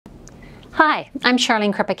Hi, I'm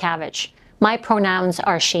Charlene Krepiakevich. My pronouns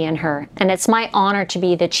are she and her, and it's my honor to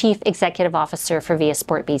be the Chief Executive Officer for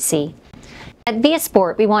viaSport BC. At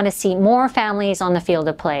viaSport, we want to see more families on the field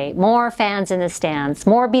of play, more fans in the stands,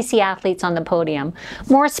 more BC athletes on the podium,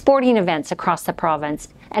 more sporting events across the province,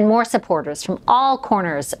 and more supporters from all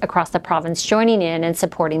corners across the province joining in and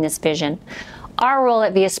supporting this vision. Our role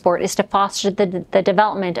at viaSport is to foster the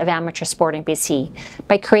development of amateur sport in BC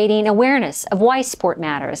by creating awareness of why sport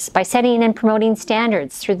matters, by setting and promoting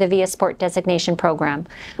standards through the viaSport designation program,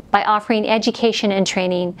 by offering education and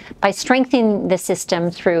training, by strengthening the system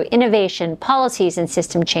through innovation, policies and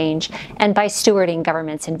system change, and by stewarding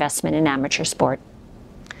government's investment in amateur sport.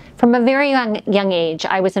 From a very young age,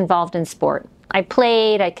 I was involved in sport. I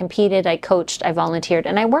played, I competed, I coached, I volunteered,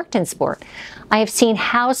 and I worked in sport. I have seen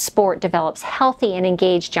how sport develops healthy and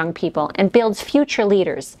engaged young people and builds future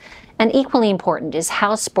leaders. And equally important is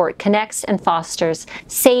how sport connects and fosters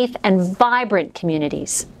safe and vibrant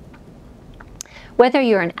communities. Whether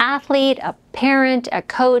you're an athlete, a parent, a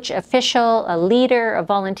coach, official, a leader, a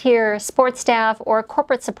volunteer, sports staff, or a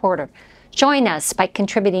corporate supporter, join us by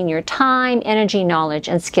contributing your time, energy, knowledge,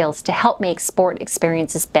 and skills to help make sport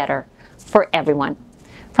experiences better for everyone.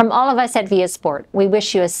 From all of us at viaSport, we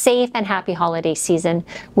wish you a safe and happy holiday season.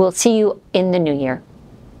 We'll see you in the new year.